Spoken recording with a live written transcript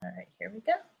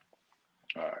we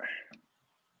go. All right.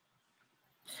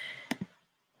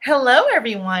 Hello,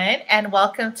 everyone, and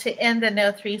welcome to In the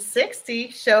Know 360,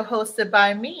 show hosted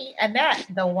by me, Annette,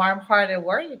 the warm hearted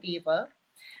warrior diva.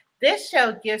 This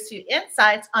show gives you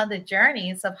insights on the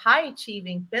journeys of high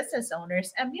achieving business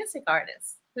owners and music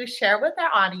artists who share with our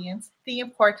audience the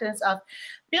importance of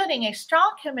building a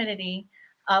strong community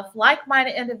of like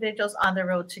minded individuals on the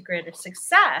road to greater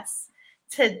success.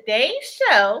 Today's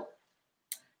show,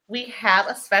 we have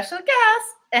a special guest,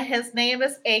 and his name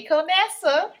is Aiko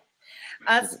Nessa.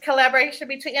 A collaboration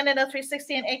between NNO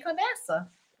 360 and Aiko NASA.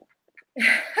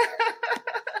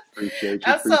 Appreciate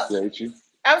you. I'm so Appreciate you.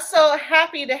 I'm so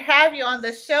happy to have you on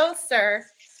the show, sir.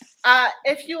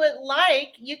 If you would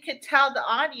like, you could tell the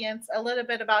audience a little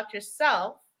bit about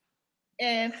yourself,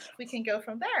 and we can go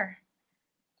from there.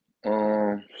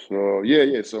 So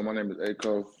So my name is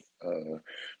Aiko.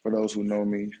 For those who know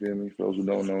me, feel me. For those who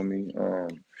don't know me,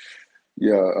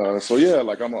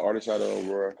 like I'm an artist out of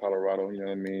Aurora, Colorado. You know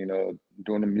what I mean?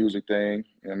 Doing the music thing.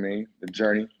 You know what I mean? The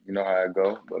journey. You know how it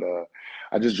go. But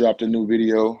I just dropped a new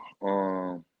video.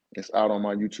 It's out on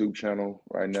my YouTube channel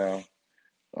right now.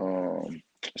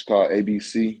 It's called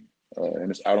ABC,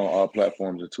 and it's out on all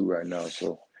platforms too right now.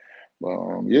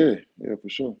 Yeah, for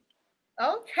sure.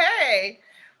 Okay.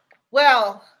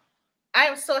 Well, I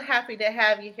am so happy to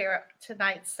have you here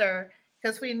tonight, sir,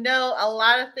 because we know a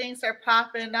lot of things are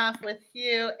popping up with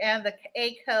you and the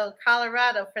ACO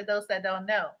Colorado, for those that don't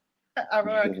know,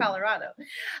 Aurora, Colorado.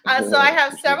 So I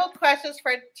have For sure. several questions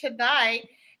for tonight.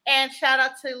 And shout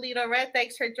out to Lito Red.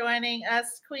 Thanks for joining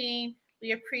us, Queen. We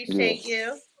Yeah. appreciate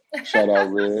you. Shout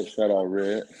out Red. Shout out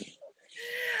Red.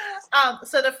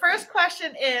 So the first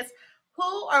question is,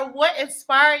 who or what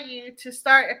inspired you to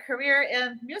start a career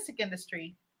in music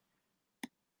industry?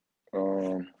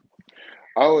 Um,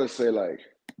 I always say like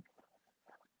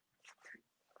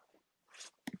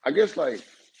I guess like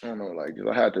I don't know like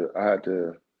I had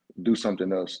to do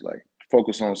something else like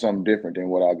focus on something different than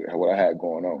what I had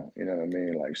going on. You know what I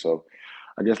mean? Like so,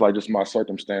 I guess like just my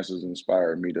circumstances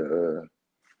inspired me to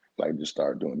like just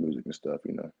start doing music and stuff.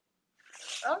 You know?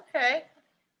 Okay.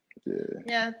 Yeah,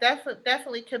 Yeah,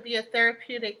 definitely could be a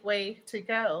therapeutic way to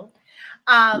go.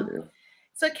 Um, yeah.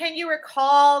 so can you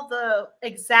recall the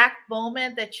exact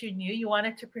moment that you knew you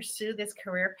wanted to pursue this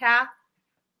career path?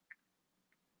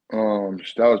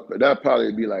 That'd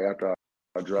probably be like after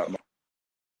I dropped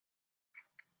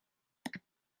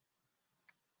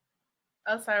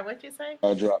Oh, sorry, what'd you say?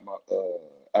 I dropped my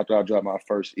after I dropped my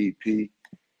first EP.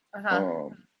 Uh-huh.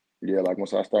 Um, yeah, like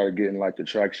once I started getting like the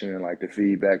traction and like the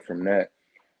feedback from that,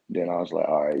 then I was like,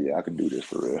 all right, yeah, I could do this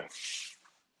for real.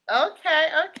 Okay,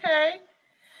 okay.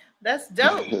 That's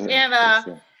dope. And Yes,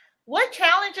 sir. what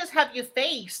challenges have you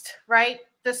faced, right?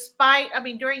 Despite, I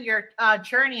mean, during your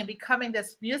journey in becoming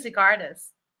this music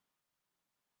artist?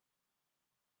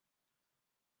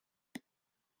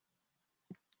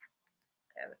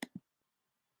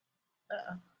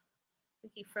 Uh-oh. I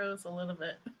think he froze a little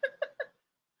bit.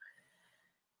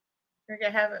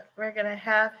 We're gonna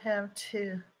have him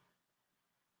to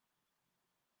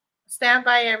stand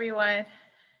by, everyone.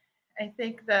 I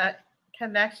think the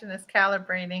connection is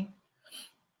calibrating.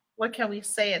 What can we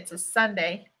say? It's a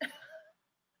Sunday.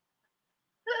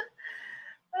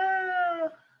 Oh,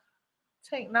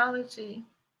 technology.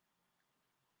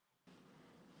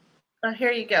 Oh,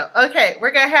 here you go. Okay,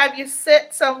 we're gonna have you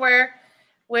sit somewhere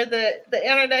where the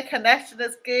internet connection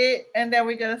is good, and then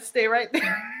we're gonna stay right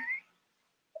there.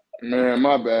 Man,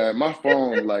 my bad. My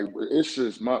phone, like, it's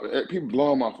just people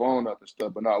blowing my phone up and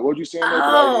stuff. But now, what you saying though?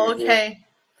 Cause I didn't Oh, even hear. okay,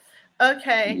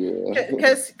 okay. Yeah,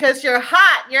 Because you're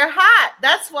hot. You're hot.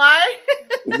 That's why.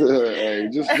 hey,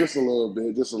 just a little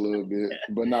bit, just a little bit.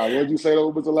 But now, what did you say though?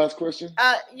 What was the last question?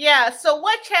 Yeah. So,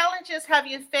 what challenges have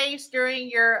you faced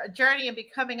during your journey in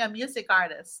becoming a music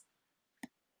artist?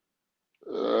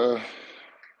 Uh,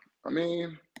 I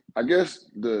mean, I guess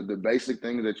the basic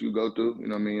things that you go through, you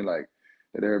know what I mean, like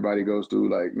that everybody goes through,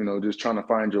 like just trying to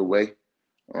find your way.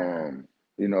 Uh-huh. Um,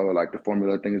 like the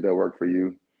formula things that work for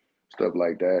you, stuff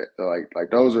like that.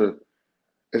 Like those are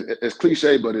it's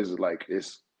cliche, but it's like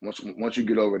it's once you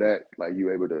get over that, like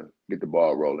you able to get the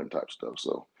ball rolling type stuff.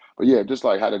 So, but yeah, just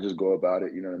like how to just go about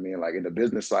it. You know what I mean? Like in the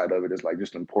business side of it, it's like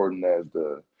just important as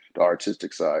the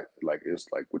artistic side. Like it's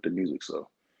like with the music. So,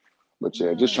 but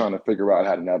yeah, just trying Mm, to figure out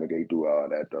how to navigate through all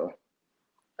that though.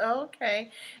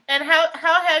 okay. And how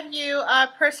have you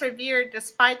persevered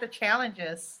despite the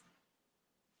challenges?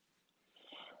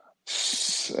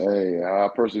 Hey, I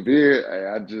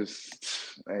persevere.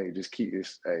 Hey, just keep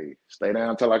this. Hey, stay down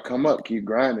until I come up. Keep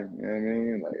grinding. You know what I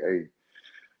mean? Like,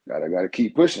 hey, gotta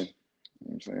keep pushing.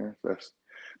 You know what I'm saying?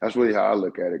 that's really how I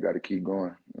look at it. Got to keep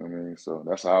going. I mean, so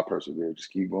that's how I persevere.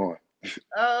 Just keep going.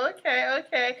 Oh, okay,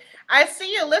 okay. I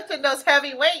see you lifting those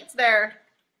heavy weights there.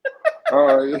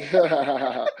 Oh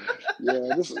yeah,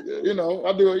 yeah. This,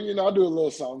 I do. I do a little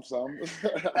something, something.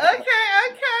 Okay,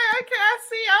 okay, okay. I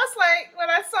see. I was like, when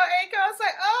I saw Anko, I was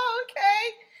like, oh,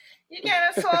 okay. You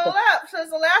getting swole up since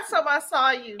the last time I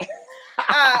saw you.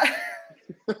 Uh,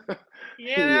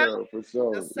 you know, Yeah, for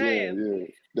sure. just Yeah, saying.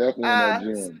 yeah. Definitely in that Uh,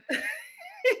 gym.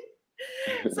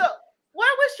 so,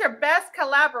 what was your best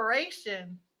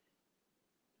collaboration?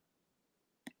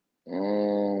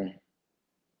 Um,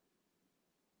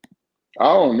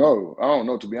 I don't know. I don't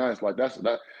know, to be honest. Like that's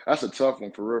a tough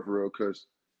one for real, because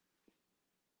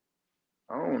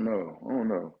I don't know. I don't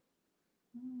know.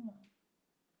 Hmm.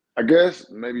 I guess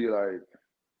maybe like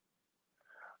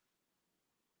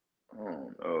I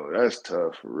don't know. That's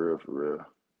tough for real.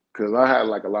 Cause I had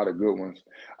like a lot of good ones.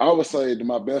 I would say that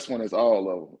my best one is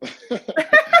all of them.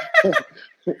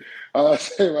 I would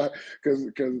say cause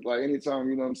like anytime,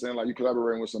 you know what I'm saying, like you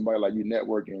collaborating with somebody, like you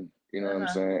networking, you know what I'm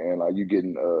Uh-huh. saying, and like you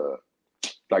getting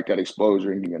like that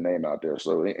exposure and getting your name out there.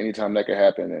 So anytime that can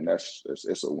happen, and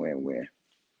it's a win-win.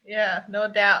 Yeah, no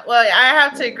doubt. Well, I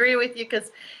have to Yeah. agree with you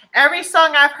because every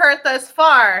song I've heard thus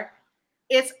far,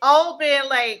 it's all been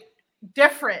like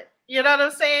different. You know what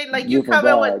I'm saying? Like you Different come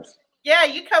in with, vibes. yeah,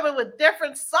 you come in with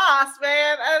different sauce,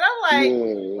 man. And I'm like,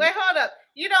 Yeah. wait, hold up.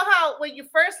 You know how when you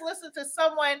first listen to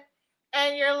someone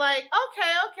and you're like,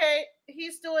 okay, okay,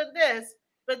 he's doing this.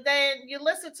 But then you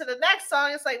listen to the next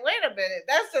song, it's like, wait a minute,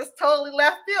 that's just totally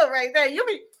left field right there. You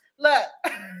be look.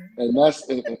 And that's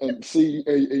and see,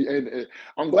 and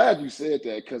I'm glad you said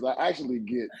that, because I actually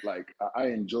get like I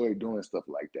enjoy doing stuff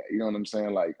like that. You know what I'm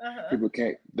saying? Like Uh-huh. people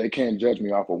can't judge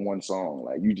me off of one song.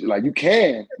 Like you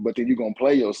can, but then you're gonna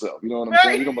play yourself. You know what I'm saying?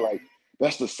 Right. You're gonna be like,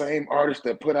 that's the same artist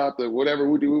that put out the whatever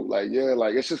we do. Like yeah,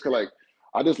 like it's just 'cause, like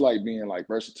I just like being like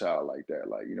versatile like that.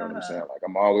 Like you know what I'm Uh-huh. saying? Like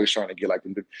I'm always trying to get like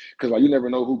them, because like you never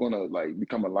know who's gonna like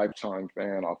become a lifetime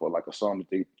fan off of like a song that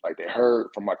they heard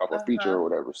from like off a feature Uh-huh. or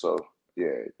whatever. So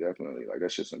yeah, definitely. Like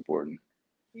that's just important.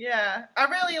 Yeah, I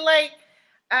really like.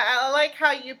 I like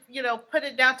how you put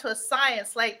it down to a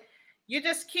science. Like you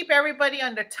just keep everybody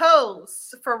on their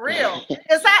toes for real.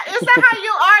 Is that how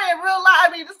you are in real life? I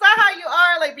mean, is that how you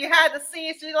are like behind the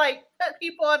scenes? You like put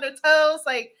people on their toes.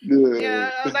 Like, Yeah. yeah,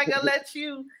 I'm not gonna let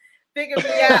you figure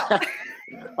me out.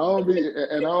 I don't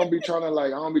be trying to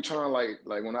like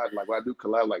when I do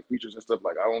collab like features and stuff,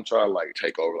 like I don't try to like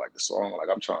take over like the song. Like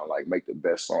I'm trying to like make the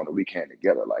best song that we can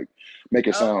together, like make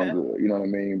it sound Okay. good, you know what I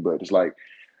mean? But it's like,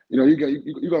 you're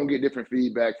gonna get different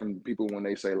feedback from people when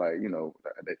they say like,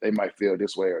 they might feel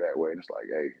this way or that way. And it's like,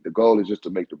 hey, the goal is just to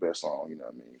make the best song, you know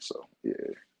what I mean? So yeah.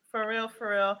 For real,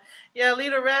 for real. Yeah,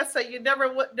 Lita Red said you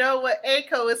never know what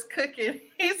Aiko is cooking.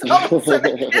 He's always in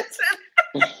the kitchen.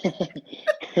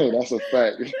 That's a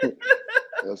fact.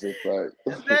 That's a fact.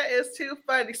 That is too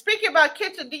funny. Speaking about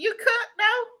kitchen, do you cook now?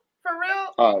 For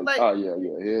real? Like Yeah, hell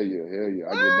yeah.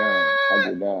 I get down. I what?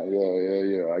 get down.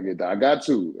 Yeah. I get down. I got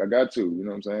to. You know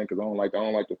what I'm saying? Because I don't like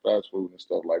the fast food and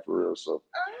stuff, like for real. So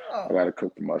I Oh, gotta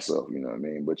cook for myself. You know what I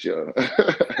mean? But yeah. okay.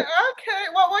 Okay.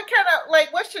 Well, what kind of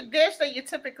like what's your dish that you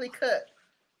typically cook?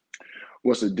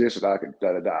 What's a dish that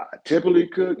I typically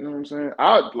cook? You know what I'm saying?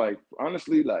 I like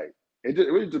honestly like it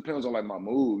really depends on like my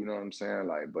mood. You know what I'm saying?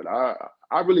 Like, but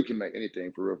I really can make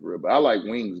anything for real. But I like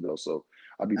wings though, so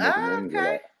I be making Oh, wings a okay.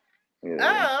 lot.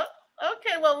 Yeah. Oh,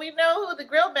 okay. Well, we know who the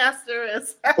grill master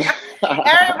is.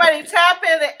 Everybody tap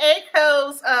into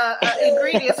Aiko's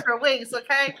ingredients for wings,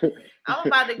 okay? I'm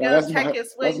about to No, go check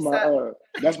his wings out.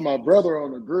 that's my brother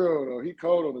on the grill though. He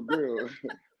cold on the grill.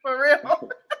 For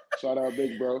real. Shout out,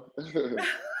 big bro.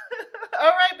 All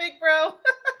right, big bro.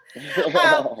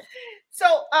 um,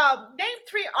 so name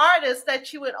three artists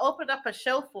that you would open up a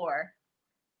show for.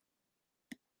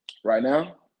 Right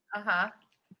now, Uh-huh.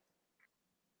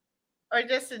 Or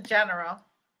just in general.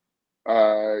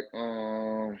 I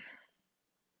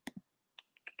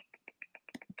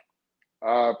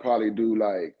I probably do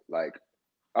like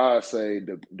I say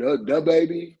the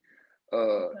baby,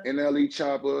 Mhm. NLE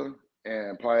Chopper,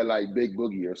 and probably like Big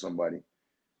Boogie or somebody.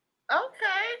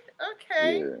 Okay.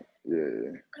 Okay.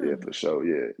 Yeah, for sure.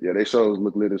 Yeah. They shows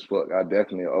look lit as fuck. I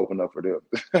definitely open up for them.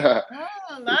 Oh,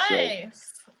 For sure.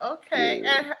 nice. Okay.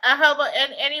 Yeah. And how about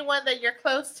anyone that you're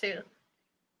close to?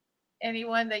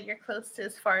 Anyone that you're close to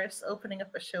as far as opening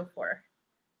up a show for?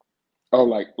 Oh,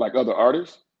 like other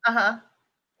artists? Uh-huh.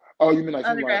 Oh, you mean like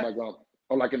something Undergrad.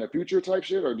 or like in the future type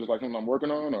shit, or just like something I'm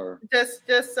working on, or Just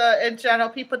in general,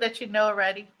 people that you know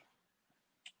already.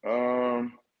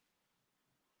 um,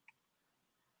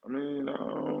 I mean, I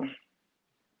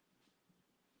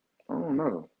don't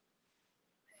know.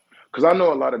 because I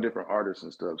know a lot of different artists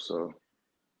and stuff. So,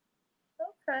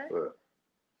 Okay. but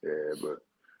yeah, but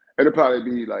it'll probably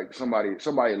be like somebody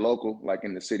local, like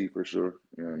in the city for sure.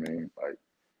 You know what I mean? Like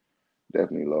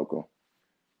definitely local.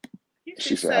 She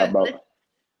She said, "How said.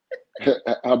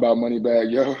 about how about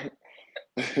Moneybag Yo?"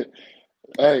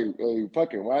 Hey,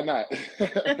 fuck it. Why not?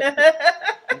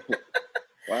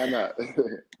 Why not?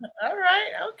 All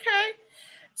right. Okay.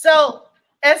 So,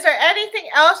 is there anything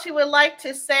else you would like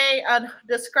to say on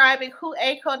describing who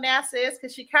Aiko Nasa is?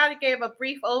 Because she kind of gave a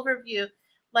brief overview,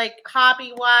 like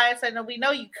hobby wise. I know we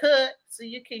know you could, so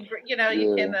you can,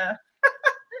 you can Yeah.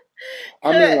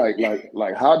 I mean, could.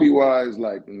 like hobby wise,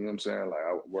 like you know what I'm saying. Like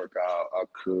I work out, I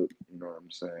cook. You know what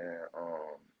I'm saying.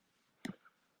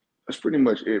 That's pretty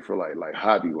much it for like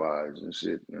hobby wise and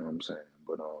shit. You know what I'm saying.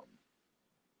 But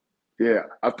yeah,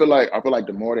 I feel like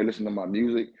the more they listen to my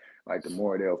music, like the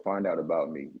more they'll find out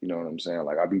about me. You know what I'm saying?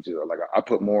 Like I be just like I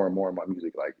put more and more in my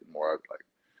music. Like the more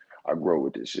I grow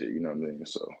with this shit. You know what I mean?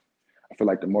 So I feel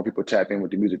like the more people tap in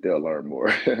with the music, they'll learn more.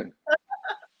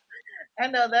 I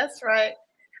know that's right.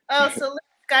 Oh, so Luke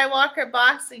Skywalker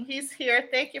Boxing, he's here.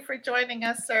 Thank you for joining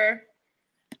us, sir.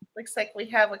 Looks like we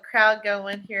have a crowd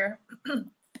going here.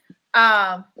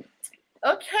 um,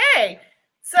 okay.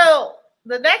 So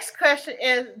the next question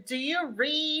is, do you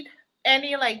read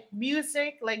any like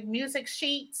music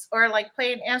sheets or like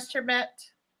play an instrument?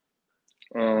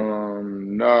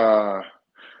 Nah,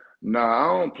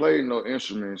 nah, I don't play no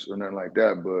instruments or nothing like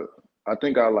that. But I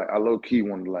think I low key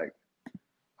want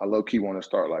to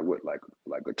start like with like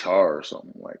guitar or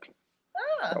something. Like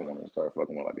I Oh, want to start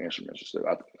fucking with like instruments and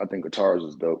stuff. I think guitars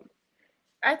is dope.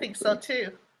 I think so So,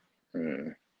 too.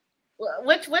 mm,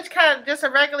 Which kind of, just a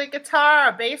regular guitar,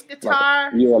 a bass like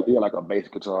guitar? yeah, like a bass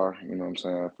guitar. You know what I'm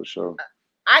saying for sure.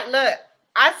 I look,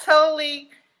 I totally,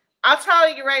 I'll tell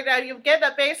you right now, you get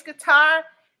a bass guitar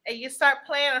and you start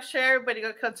playing, I'm sure everybody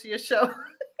gonna come to your show.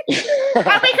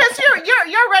 I mean, because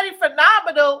you're already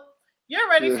phenomenal. You're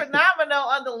already Yeah. phenomenal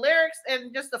on the lyrics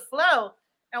and just the flow.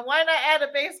 And why not add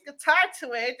a bass guitar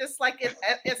to it? It just like it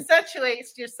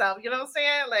accentuates yourself. You know what I'm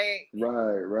saying? Like,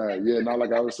 Right. Yeah, no,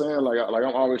 like I was saying, like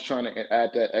I'm always trying to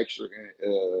add that extra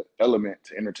element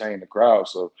to entertain the crowd.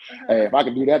 So, hey, if I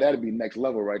could do that, that'd be next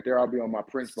level right there. I'll be on my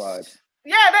Prince vibes.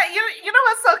 yeah, that you know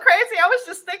what's so crazy? I was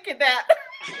just thinking that.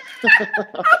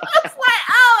 I was like,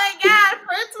 oh my God,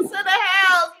 Prince is in the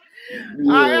house.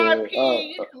 Yeah,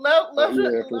 R.I.P. Love yeah,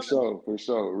 it. for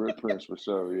sure. Real Prince, for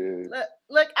sure, yeah.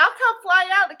 Look, I'll come fly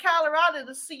out to Colorado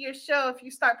to see your show if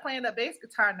you start playing the bass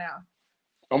guitar now.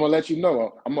 I'm gonna let you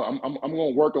know. I'm gonna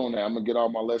work on that. I'm gonna get all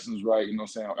my lessons right. You know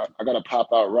what I'm saying? I gotta pop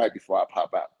out right before I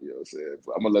pop out. You know what I'm saying?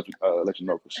 But I'm gonna let you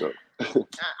know for sure.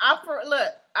 I'm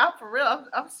for real.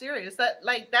 I'm serious.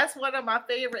 That's one of my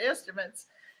favorite instruments.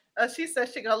 She said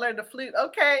she gonna learn the flute.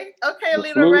 Okay, The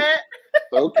Lena flute, Red.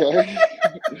 okay,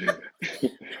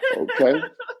 okay.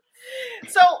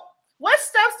 So, what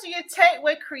steps do you take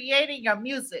with creating your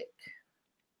music?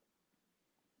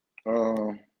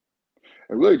 Um,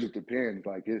 it really just depends.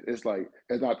 Like it's like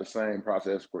it's not the same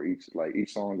process for each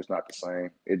song. Is not the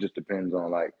same. It just depends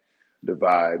on like the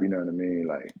vibe. You know what I mean?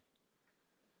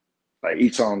 Like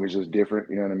each song is just different.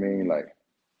 You know what I mean? Like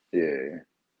yeah.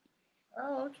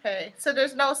 Oh, okay. So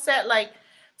there's no set like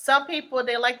some people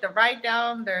they like to write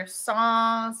down their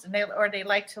songs and they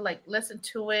like to like listen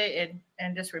to it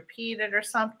and just repeat it or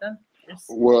something. Just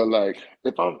Well, like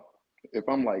if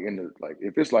I'm like in the like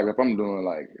if it's like if I'm doing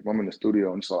like if I'm in the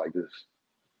studio and so like this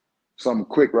something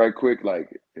quick, right quick, like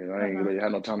I ain't uh-huh. really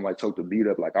had no time to like choke the beat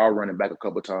up. Like I'll run it back a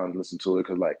couple times, listen to it,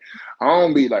 cause like I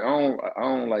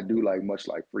don't like do like much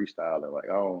like freestyling. Like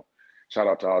I don't shout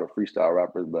out to all the freestyle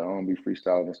rappers, but I don't be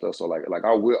freestyling and stuff. So like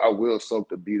I will soak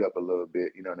the beat up a little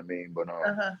bit, you know what I mean? But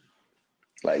Uh-huh.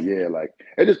 like yeah, like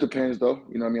it just depends though.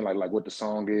 You know what I mean? Like what the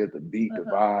song is, the beat, the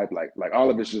Uh-huh. vibe, like all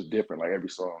of it's just different, like every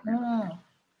song, Mm.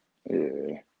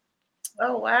 Yeah.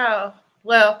 Oh wow.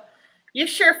 Well, you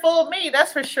sure fooled me,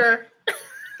 that's for sure.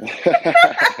 You're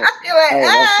like, Hey,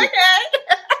 oh,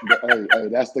 okay. hey,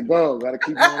 that's the goal. Got to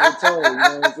keep them on their toes. You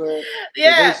know what I'm saying? Because they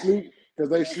Yeah. sleep, because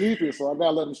they sleeping. So I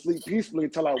gotta let them sleep peacefully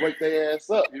until I wake their ass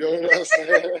up. You know what I'm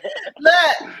saying?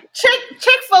 Look,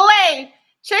 Chick-fil-A.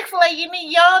 Chick-fil-A,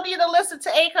 y'all need to listen to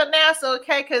Aiko NASA,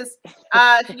 okay? Because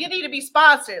you need to be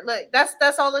sponsored. Look,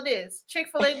 that's all it is.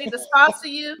 Chick-fil-A need to sponsor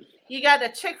you. You got the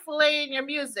Chick-fil-A in your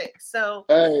music. So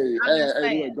I'm just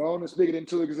saying. Look, go on and speak it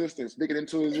into existence. Speak it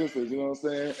into existence. You know what I'm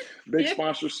saying? Big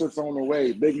sponsorships on the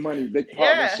way. Big money. Big Yeah.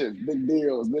 partnerships. Big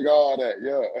deals. Big all that.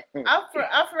 Yeah.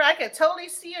 I can totally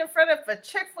see you in front of a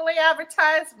Chick-fil-A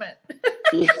advertisement.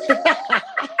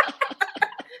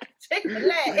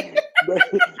 Chick-fil-A.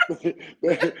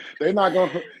 They're not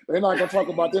gonna talk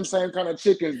about them same kind of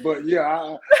chickens, but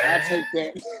yeah, I take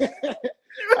that.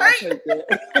 I Right? take that.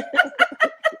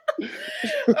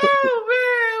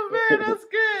 Oh man, that's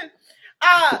good.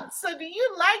 So do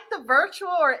you like the virtual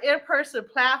or in-person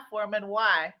platform and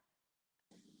why?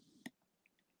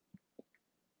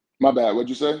 My bad. What'd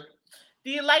you say?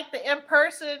 Do you like the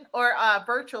in-person or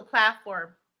virtual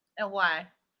platform and why?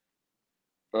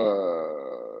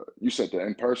 You said the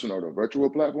in person or the virtual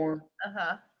platform?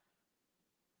 Uh-huh.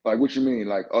 Like what you mean?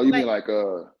 Like oh, you mean Like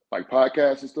like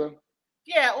podcasts and stuff?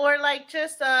 yeah, or like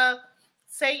just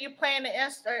say you're playing the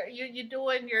inst or you're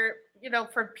doing your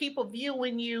for people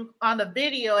viewing you on the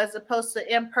video as opposed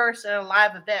to in person or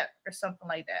live event or something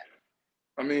like that.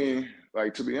 I mean,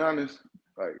 like to be honest,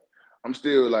 like I'm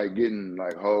still like getting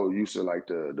like whole used to like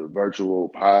the virtual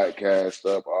podcast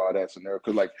stuff, all that scenario.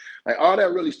 Cause like all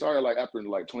that really started like after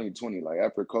like 2020, like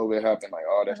after COVID happened, like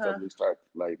all that stuff Uh-huh. really started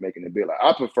like making it big. Like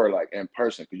I prefer like in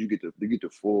person because you get the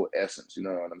full essence. You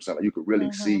know what I'm saying? Like you could really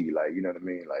Hmm. see, like you know what I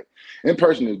mean. Like in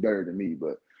person is better than me,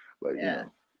 but you Yeah.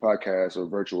 know, podcast or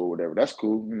virtual or whatever, that's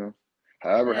cool. You know,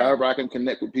 however Yeah. however I can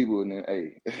connect with people, and then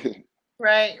hey.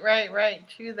 Right, right, right.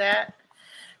 True that.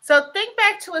 So think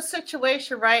back to a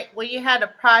situation, right, where you had a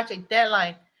project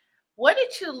deadline. What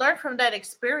did you learn from that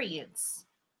experience?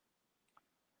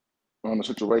 On the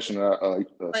situation, say it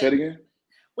Like again.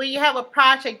 when you have a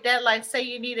project deadline, say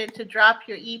you needed to drop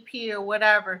your EP or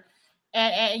whatever,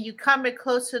 and you come in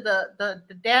close to the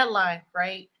deadline,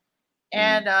 right?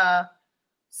 Mm. And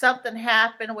something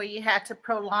happened where you had to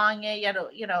prolong it, you had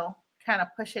to, kind of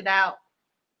push it out.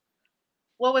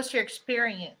 What was your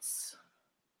experience?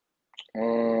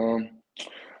 Um.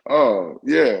 Oh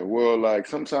yeah. Well, like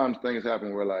sometimes things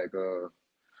happen where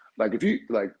like if you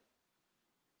like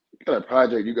got a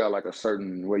project, you got like a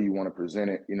certain way you want to present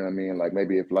it. You know what I mean? Like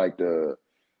maybe if like the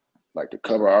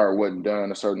cover art wasn't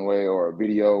done a certain way or a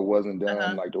video wasn't done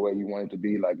Uh-huh. like the way you want it to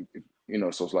be. Like you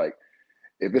know, so it's like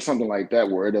if it's something like that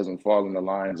where it doesn't fall in the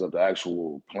lines of the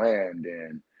actual plan,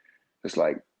 then it's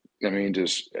like. I mean,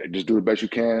 just do the best you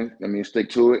can. I mean, stick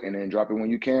to it, and then drop it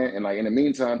when you can. And like in the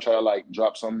meantime, try to like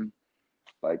drop some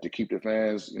like to keep the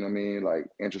fans, you know what I mean, like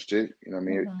interested. You know what I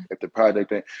mean? Mm-hmm. If the project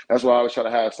thing, that's why I always try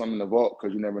to have something in the vault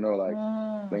because you never know, like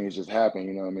Mm. things just happen.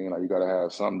 You know what I mean? Like you gotta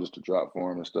have something just to drop for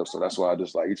them and stuff. So that's why I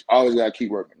just like it's always gotta keep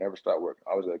working, never stop working.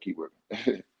 Always gotta keep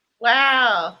working.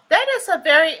 Wow, that is a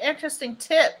very interesting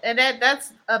tip, and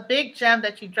that's a big gem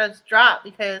that you just dropped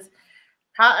because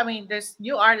how I mean, there's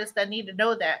new artists that need to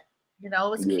know that.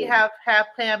 Always keep Yeah, have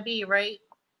Plan B, right?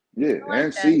 yeah, I like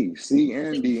and that. C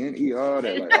and See? D and E all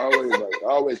that. Like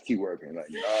always keep working. Like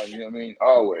you know what I mean?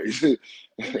 Always.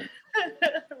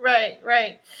 Right,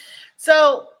 right.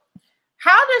 So,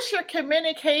 how does your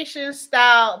communication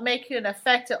style make you an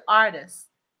effective artist?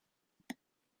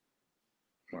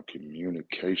 My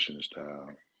communication style.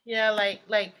 Yeah,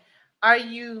 like, are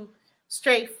you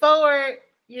straightforward?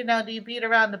 Do you beat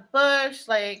around the bush?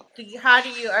 Like, how do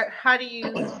you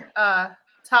uh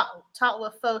talk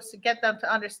with folks to get them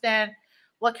to understand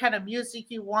what kind of music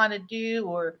you want to do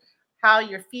or how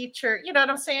your feature? You know what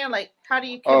I'm saying? Like, how do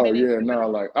you Oh communicate yeah, with no,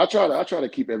 them? like I try to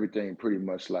keep everything pretty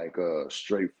much like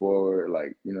straightforward,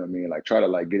 like you know what I mean, like try to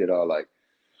like get it all like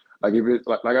if it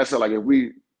like I said, like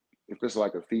if it's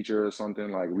like a feature or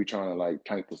something, like we trying to like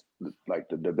paint like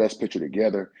the best picture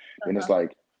together, then it's Uh-huh.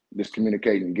 like just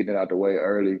communicating, getting it out the way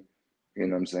early, you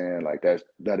know what I'm saying? Like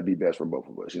that'd be best for both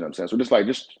of us, you know what I'm saying? So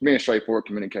just being straightforward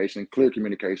communication, clear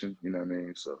communication, you know what I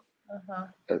mean? So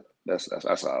Uh-huh. that's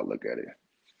how I look at it.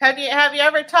 Have you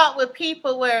ever talked with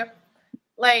people where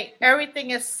like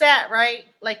everything is set, right?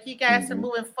 Like you guys are Hmm.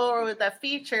 moving forward with that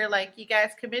feature, like you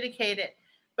guys communicated,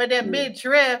 but then Yeah. mid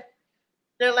drift,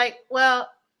 they're like, "Well,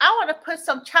 I want to put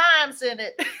some chimes in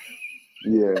it."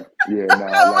 Yeah, yeah,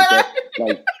 nah, What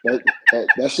like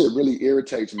that shit really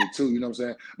irritates me too. You know what I'm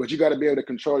saying? But you got to be able to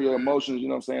control your emotions. You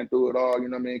know what I'm saying? Through it all. You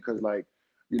know what I mean? Because like,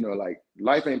 you know, like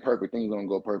life ain't perfect. Things don't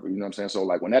go perfect. You know what I'm saying? So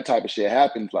like when that type of shit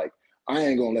happens, like I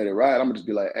ain't gonna let it ride. I'm gonna just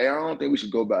be like, hey, I don't think we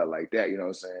should go about it like that. You know what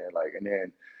I'm saying? Like, and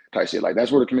then type shit. Like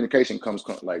that's where the communication comes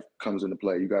into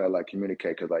play. You gotta like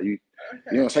communicate because like you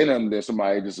Okay. don't say nothing to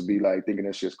somebody just to be like thinking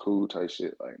that shit's cool type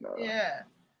shit. Like no, Yeah.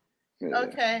 yeah.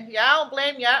 Okay. Yeah, I don't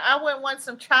blame you. I wouldn't want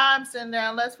some chimes in there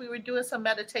unless we were doing some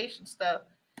meditation stuff.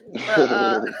 But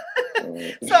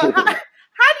so how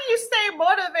do you stay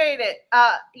motivated?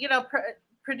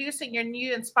 Producing your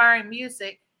new inspiring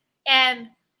music, and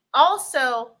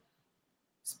also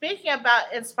speaking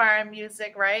about inspiring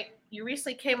music, right? You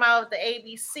recently came out with the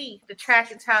ABC, the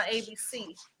Track in Town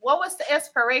ABC. What was the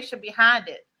inspiration behind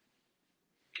it?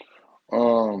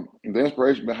 The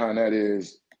inspiration behind that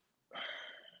is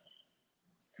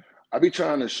I be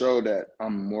trying to show that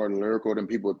I'm more lyrical than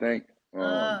people think.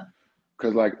 Uh,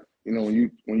 Cause like, you know,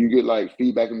 when you get like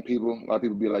feedback from people, a lot of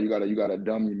people be like, you gotta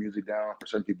dumb your music down for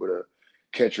certain people to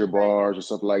catch your right. bars or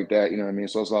stuff like that. You know what I mean?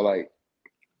 So it's not like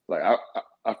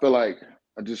I feel like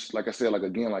I just like I said, like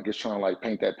again, like it's trying to like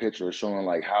paint that picture of showing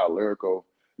like how lyrical,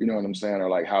 you know what I'm saying, or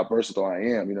like how versatile I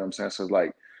am, you know what I'm saying? So it's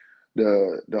like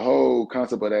the whole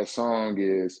concept of that song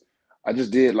is I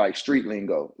just did like street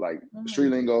Mm,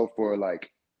 lingo for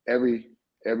like every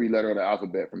every letter of the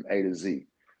alphabet from A to Z.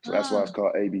 So that's why it's mm.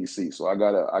 called ABC. So I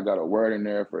got a word in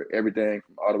there for everything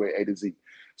from all the way A to Z.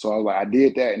 So I was like I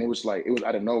did that and it was like it was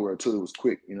out of nowhere too. It was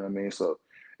quick, you know what I mean? So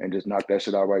and just knocked that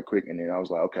shit out right quick. And then I was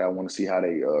like, okay, I want to see how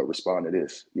they respond to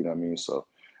this. You know what I mean? So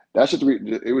that's just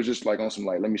it was just like on some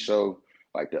like let me show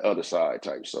like the other side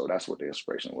type. So that's what the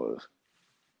inspiration was.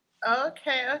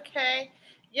 Okay, okay.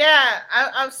 Yeah,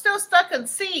 I'm still stuck in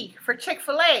C for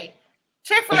Chick-fil-A.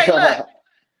 Chick-fil-A, look,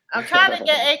 I'm trying to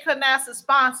get Akon NASA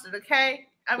sponsored, okay?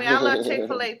 I mean, I love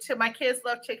Chick-fil-A too. My kids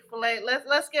love Chick-fil-A.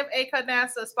 Let's give Akon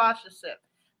NASA sponsorship.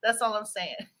 That's all I'm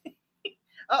saying.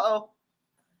 Uh-oh.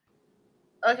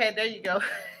 Okay, there you go.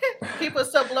 People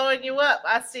still blowing you up.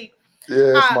 I see.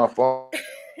 Yeah, it's Uh, my phone.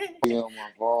 Yeah, on my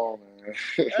phone,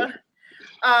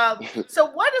 uh, man. so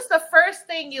what is the first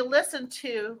thing you listen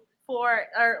to for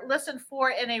or listen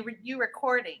for in a you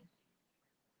recording?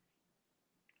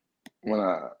 When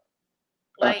I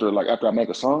Like, after I make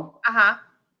a song, uh-huh.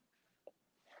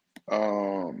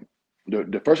 um,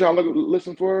 the first thing I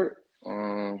listen for,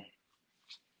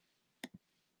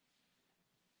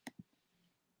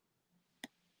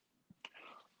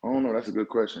 I don't know. That's a good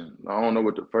question. I don't know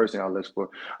what the first thing I listen for.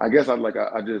 I guess I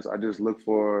just look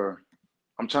for.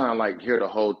 I'm trying to like hear the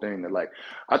whole thing. That like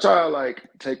I try to like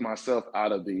take myself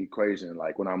out of the equation.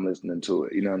 Like when I'm listening to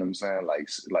it, you know what I'm saying? Like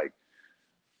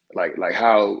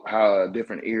how a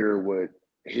different ear would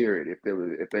hear it if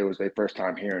they was their first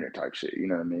time hearing it type shit. You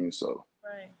know what I mean? So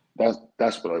Right.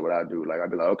 that's really what I do. Like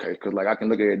I'd be like, okay, because like I can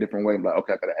look at it a different way. Like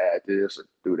okay, I gotta add this or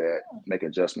do that, make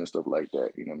adjustments, stuff like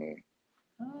that. You know what I mean?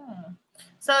 Mm.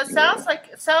 So Yeah.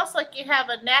 it sounds like you have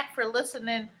a knack for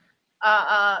listening,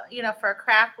 for a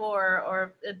crackle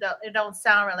or it don't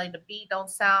sound right, like the beat don't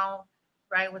sound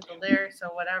right with the lyrics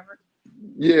or whatever.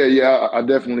 Yeah, I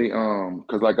definitely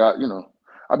because like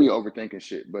I be overthinking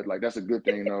shit, but like that's a good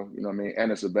thing though, you know what I mean?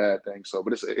 And it's a bad thing. So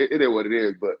but it is what it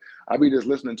is. But I be just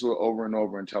listening to it over and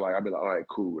over until like I be like, all right,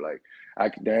 cool. Like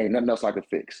there ain't nothing else I could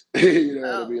fix. You know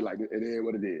what I Oh, mean? Like it is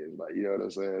what it is. Like you know what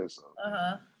I'm saying? So uh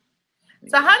huh.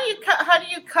 So yeah. how do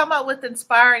you come up with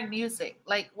inspiring music?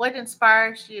 Like what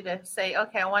inspires you to say,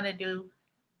 okay, I want to do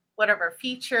whatever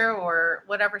feature or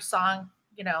whatever song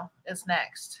is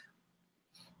next?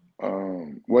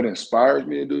 What inspires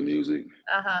me to do music?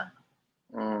 Uh huh.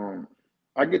 Um,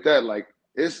 I get that like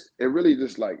it really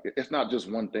just like it's not just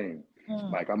one thing.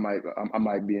 Mm, Like I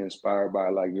might be inspired by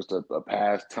like just a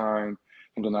past time,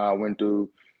 something that I went through,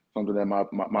 something that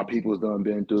my people's done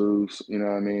been through. You know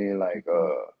what I mean? Like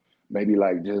mm, maybe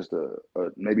like just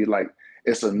maybe like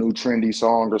it's a new trendy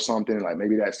song or something. Like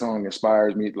maybe that song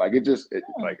inspires me. Like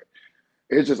mm.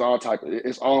 it's just all type of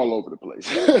it's all over the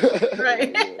place.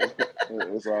 Right.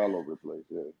 Yeah, it's all over the place.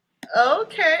 Yeah.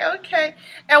 Okay, okay.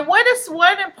 And what is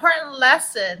one important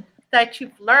lesson that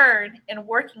you've learned in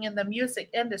working in the music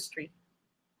industry?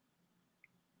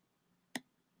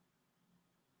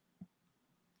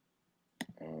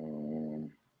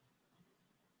 Um,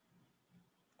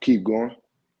 keep going.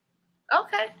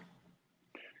 Okay,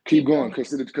 Keep keep going going.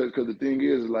 because the thing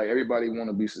is like everybody want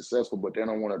to be successful but they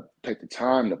don't want to take the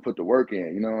time to put the work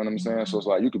in, you know what I'm saying? So it's Mm,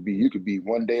 like you could be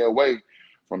one day away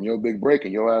from your big break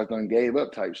and your ass done gave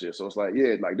up type shit. So it's like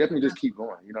yeah, like definitely just keep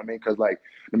going, you know what I mean? Because like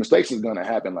the mistakes is gonna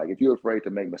happen. Like if you're afraid to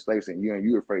make mistakes and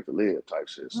you're afraid to live type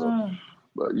shit. So mm,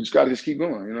 but you just gotta just keep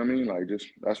going, you know what I mean? Like just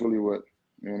that's really what,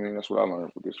 you know what I mean? That's what I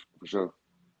learned for this for sure.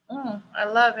 I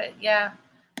love it. Yeah,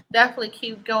 definitely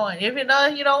keep going. Even though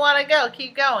you don't want to go,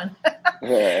 keep going.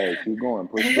 Hey, keep going,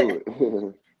 push through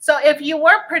it. So, if you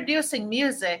were producing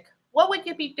music, what would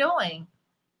you be doing?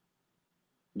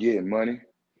 Yeah, money.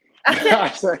 Okay, Nah,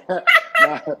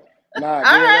 nah, nah, all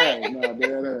dead right, ass. Nah,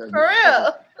 dead for ass.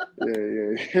 real.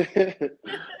 Yeah, yeah.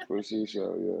 For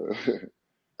sure, yeah.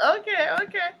 Okay,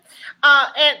 okay.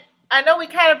 And I know we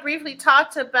kind of briefly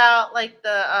talked about like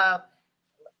the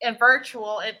and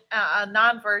virtual and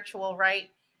non-virtual, right?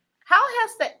 How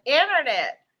has the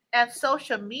internet and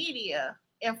social media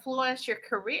influenced your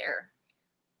career?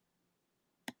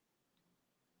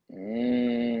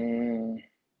 Mm,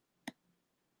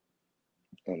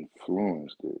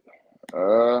 influenced it.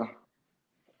 Uh,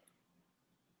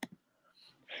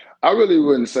 I really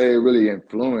wouldn't say it really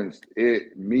influenced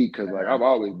me because like Uh-huh. I've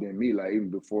always been me, like even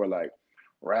before like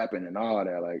rapping and all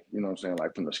that, like you know what I'm saying,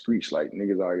 like from the streets, like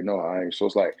niggas already know how I am. So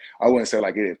it's like I wouldn't say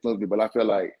like it influenced me, but I feel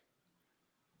like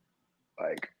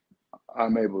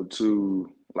I'm able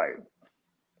to like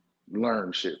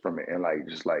learn shit from it and like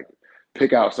just like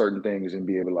pick out certain things and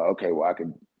be able to like, okay, well I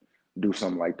could do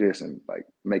something like this and like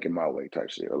make it my way type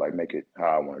shit or like make it how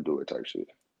I want to do it type shit.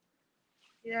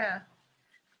 Yeah.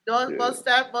 Most Yeah. most,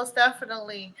 most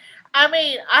definitely. I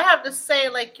mean, I have to say,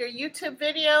 like your YouTube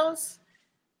videos.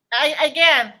 I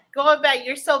again going back,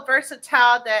 you're so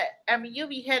versatile that I mean you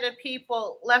be hitting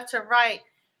people left and right.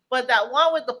 But that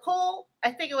one with the pool,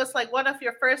 I think it was like one of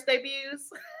your first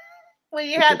debuts With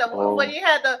the when pole. you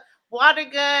had the water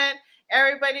gun.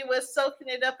 Everybody was soaking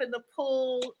it up in the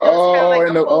pool. It was kind of Oh, like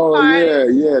and a the pool yeah,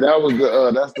 party. yeah, that was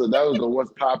the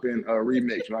what's popping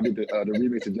remix when I did the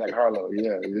remix of Jack Harlow.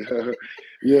 Yeah, yeah,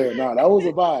 yeah. Nah, that was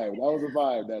a vibe. That was a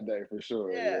vibe that day for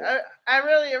sure. Yeah, Yeah, I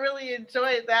really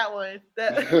enjoyed that one.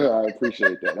 I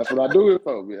appreciate that. That's what I do it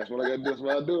for. That's what I got. That's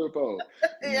what I do it for.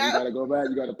 You know, you Yeah, got to go back.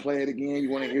 You got to play it again. You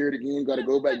want to hear it again. You got to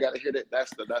go back. You got to hear that.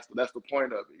 That's the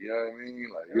point of it. You know what I mean?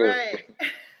 right.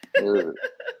 Like,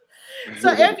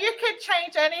 So, yeah, if you could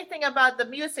change anything about the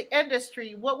music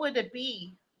industry, what would it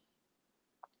be?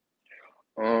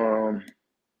 yeah.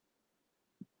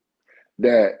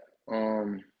 That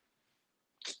um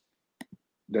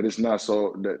that it's not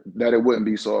so that it wouldn't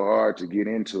be so hard to get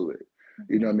into it.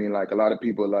 You know what I Mhm. mean? Like a lot of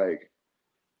people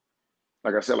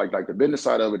like I said, like the business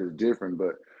side of it is different,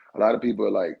 but a lot of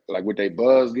people like with their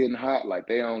buzz getting hot, like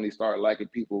they only start liking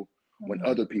people when Mhm.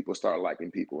 other people start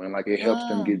liking people, and like it helps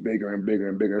them Mm. get bigger and bigger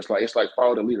and bigger. It's like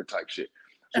follow the leader type shit.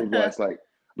 So but it's like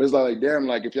damn,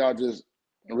 like if y'all just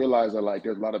realize that like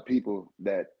there's a lot of people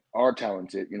that are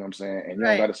talented, you know what I'm saying, and you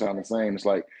don't got Right, to sound the same. It's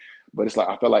like, but it's like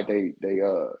I feel like they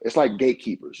it's like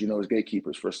gatekeepers, you know, it's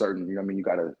gatekeepers for certain. You know what I mean? You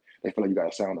gotta they feel like you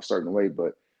gotta sound a certain way,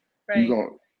 but you right.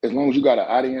 going as long as you got an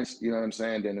audience, you know what I'm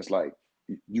saying, then it's like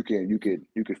you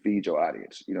could feed your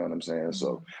audience, you know what I'm saying?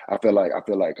 So Mhm. I feel like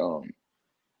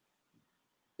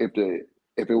if the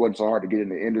if it wasn't so hard to get in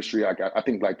the industry, I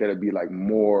think like that'd be like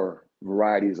more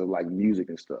varieties of like music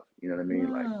and stuff. You know what I mean?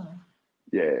 Like Mm.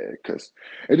 yeah, cause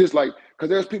it just like cause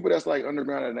there's people that's like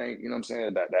underground that ain't, you know what I'm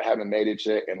saying, that haven't made it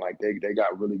yet and like they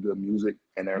got really good music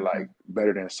and they're like Mhm.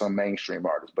 better than some mainstream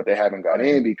artists, but they haven't got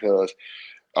Right, in because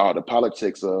the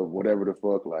politics of whatever the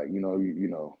fuck, like you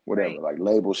know, whatever, right. like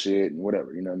label shit and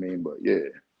whatever, you know what I mean? But yeah,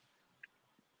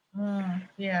 Mm.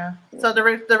 Yeah. So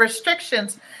yeah, the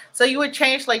restrictions. So you would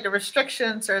change like the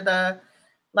restrictions or the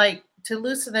like to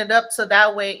loosen it up so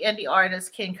that way indie artists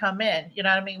can come in. You know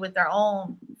what I mean with their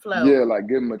own flow. yeah, like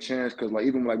give them a chance because like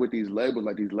even like with these labels,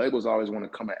 like these labels always want to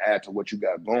come and add to what you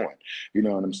got going, you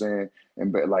know what I'm saying?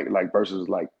 And but like versus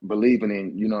like believing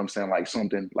in, you know what I'm saying, like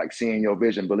something like seeing your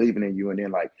vision, believing in you, and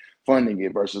then like funding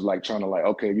it versus like trying to like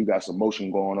okay, you got some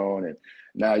motion going on, and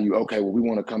now you okay, well we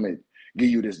want to come and give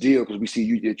you this deal because we see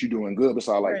you that you're doing good. But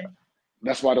so like Right.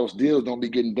 that's why those deals don't be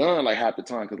getting done like half the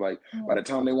time. Cause like by the Mm.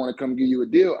 time they want to come give you a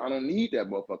deal, I don't need that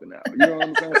motherfucker now. You know what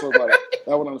I'm saying? So it's like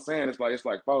that's what I'm saying. It's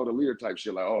like follow the leader type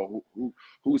shit. Like oh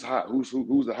who's hot? Who's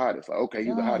the hottest? Like okay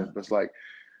he's the hottest. Mm. But it's like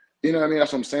you know what I mean?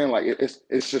 That's what I'm saying. Like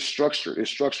it's just structured. It's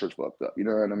structured fucked up. You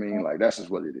know what I mean? Like that's just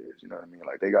what it is. You know what I mean?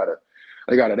 Like they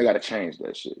gotta change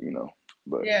that shit. You know.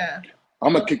 But Yeah.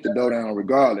 I'm gonna Most kick the dough down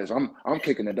regardless. I'm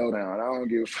kicking the dough down. I don't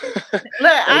give.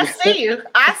 Look, I see you.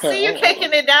 I see you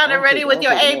kicking it down already with I'm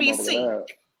your taking that ABC. motherfucker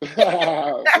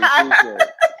down. For sure.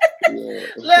 So,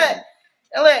 look, yeah.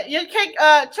 look, you kick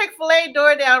Chick-fil-A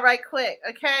door down right quick.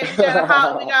 Okay. We gotta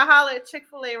holler at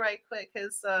Chick-fil-A right quick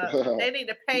because they need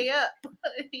to pay up.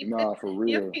 you, Nah, for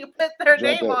real. you put their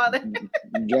Drop name that on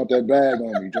it. drop that bag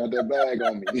on me. Drop that bag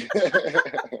on me.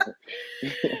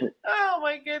 Oh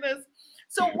my goodness.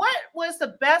 So what was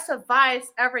the best advice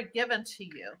ever given to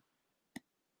you?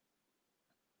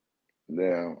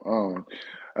 Damn.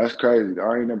 That's crazy.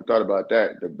 I ain't never thought about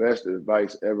that. The best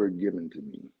advice ever given to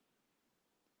me.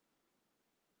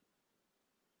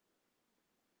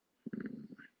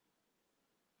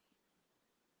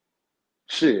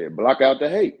 Shit, block out the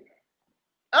hate.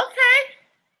 Okay.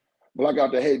 Block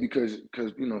out the hate because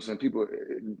you know some people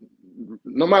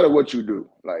no matter what you do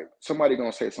like somebody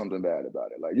gonna say something bad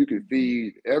about it like you can Mhm.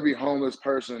 feed every homeless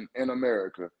person in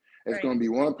America it's Right. gonna be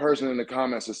one person in the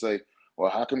comments to say well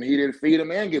how come he didn't feed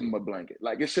him and give him a blanket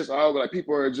like it's just all like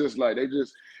people are just like they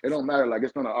just it don't matter like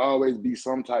it's gonna always be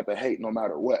some type of hate no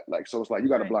matter what like so it's like you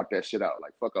gotta Right. block that shit out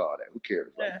like fuck all that who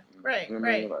cares like Yeah. you Right. know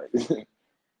Right. what I mean like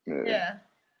yeah Yeah.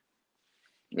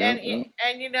 yeah And yeah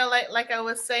and like I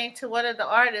was saying to one of the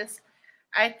artists,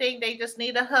 I think they just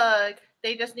need a hug.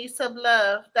 They just need some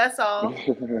love. That's all.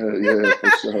 Yeah, for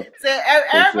sure. So For sure.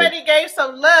 everybody gave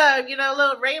some love, you know, a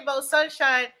little rainbow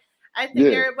sunshine. I think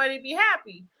Yeah. everybody be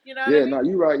happy. You know what I Yeah, mean? no,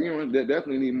 you're right. You know, they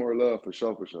definitely need more love for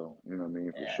sure, for sure. You know what I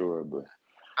mean? For Yeah. sure. But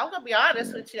I'm gonna be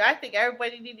honest yeah. with you. I think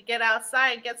everybody need to get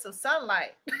outside and get some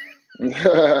sunlight.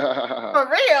 For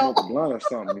real. Smoke a blunt or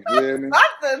something, you feel me?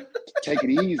 Something. Take it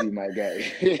easy, my guy.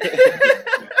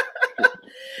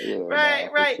 Yeah, Right, nah,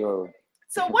 for right. sure.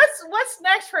 So what's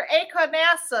next for ACO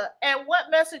NASA, and what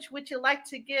message would you like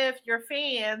to give your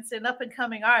fans and up and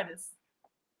coming artists?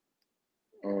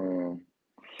 Um,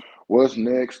 what's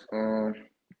next?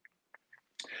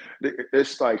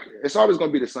 It's like it's always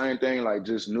gonna be the same thing, like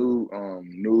just new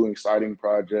exciting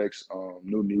projects,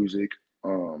 new music.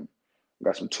 Um,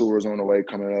 got some tours on the way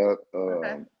coming up.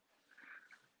 Okay.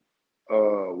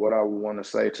 What I want to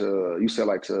say to you said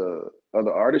like to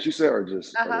other artists, you said, Uh or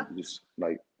huh. just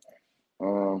like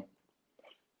um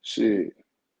shit.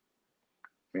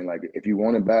 I mean, like if you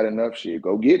want it bad enough, shit,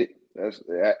 go get it. That's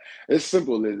that. It's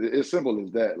simple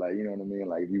as that. Like you know what I mean.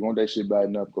 Like if you want that shit bad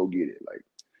enough, go get it. Like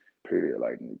period.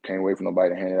 Like can't wait for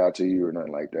nobody to hand it out to you or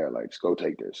nothing like that. Like just go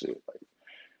take that shit. Like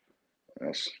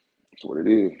that's what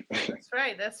it is. That's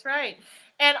right. That's right.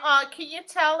 And can you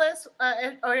tell us,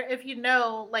 or if you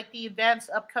know, like the events,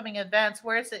 upcoming events,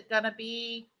 where is it gonna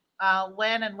be?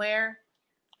 When and where?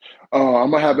 I'm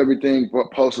gonna have everything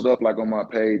posted up like on my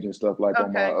page and stuff like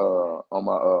Okay. on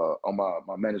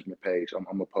my management page. I'm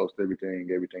gonna post everything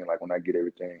like when I get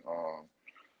everything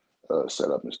set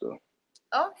up and stuff.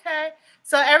 Okay.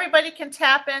 So everybody can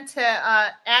tap into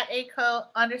at ACO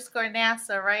underscore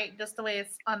NASA, right? Just the way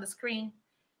it's on the screen.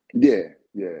 Yeah,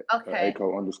 yeah. Okay.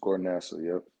 ACO underscore NASA.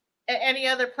 Yep. Any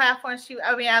other platforms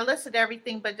I mean, I listed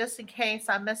everything, but just in case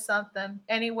I missed something,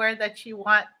 anywhere that you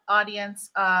want audience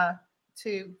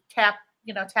to tap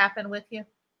in with you.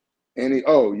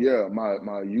 Oh yeah, my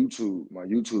YouTube,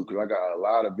 because I got a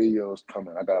lot of videos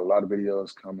coming.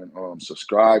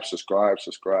 Subscribe.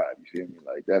 You feel me?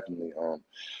 Like definitely.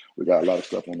 We got a lot of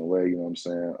stuff on the way. You know what I'm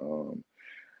saying?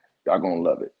 Y'all gonna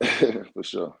love it for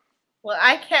sure. Well,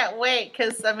 I can't wait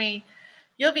because I mean,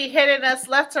 you'll be hitting us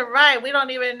left to right. We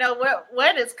don't even know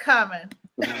when it's coming.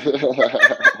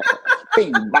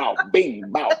 Bing bow,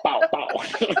 bing bow, bow, bow.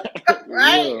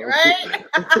 Right, Yeah, right.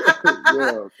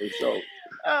 yeah, for sure.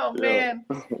 Oh Yeah. man.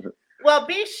 Well,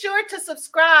 be sure to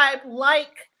subscribe,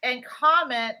 like, and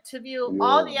comment to view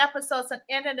all Yeah. the episodes on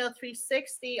Internet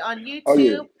 360 on Oh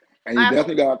yeah. YouTube, And you Apple.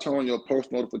 definitely gotta turn on your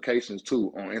post notifications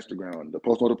too on Instagram. The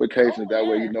post Oh notifications, that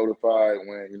way you yeah. notified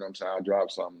when, you know what I'm saying, I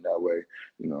drop something that way,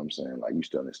 you know what I'm saying? Like you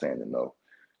still understand and know.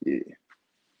 Yeah.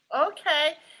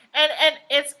 Okay. And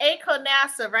it's ACO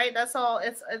NASA, right? That's all.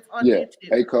 It's on Yeah.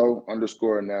 YouTube. ACO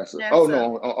underscore NASA. Oh NASA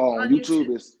no, on on YouTube.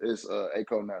 YouTube it's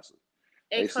ACO NASA.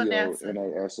 ACO NASA.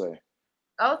 ACONASA.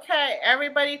 Okay,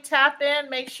 everybody tap in.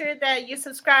 Make sure that you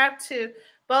subscribe to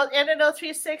both Internet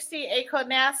 360, ACO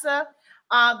NASA.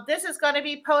 This is going to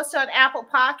be posted on Apple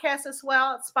Podcasts as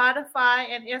well, Spotify,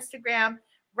 and Instagram.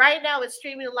 Right now, it's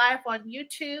streaming live on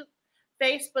YouTube,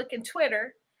 Facebook, and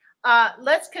Twitter.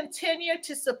 Let's continue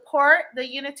to support the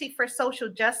Unity for Social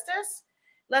Justice.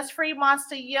 Let's free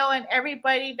Monster Yo and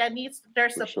everybody that needs their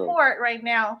For sure. support right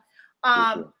now.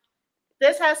 For sure.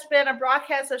 This has been a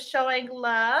broadcast of Showing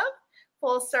Love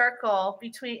Full Circle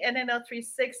between NNO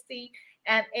 360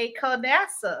 and ACO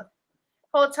NASA.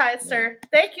 Hold tight, sir.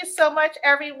 Thank you so much,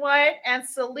 everyone, and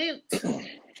salute.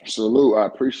 Salute. I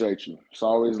appreciate you. It's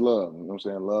always love. You know what I'm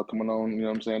saying? Love coming on, you know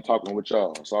what I'm saying? Talking with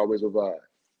y'all. It's always a vibe.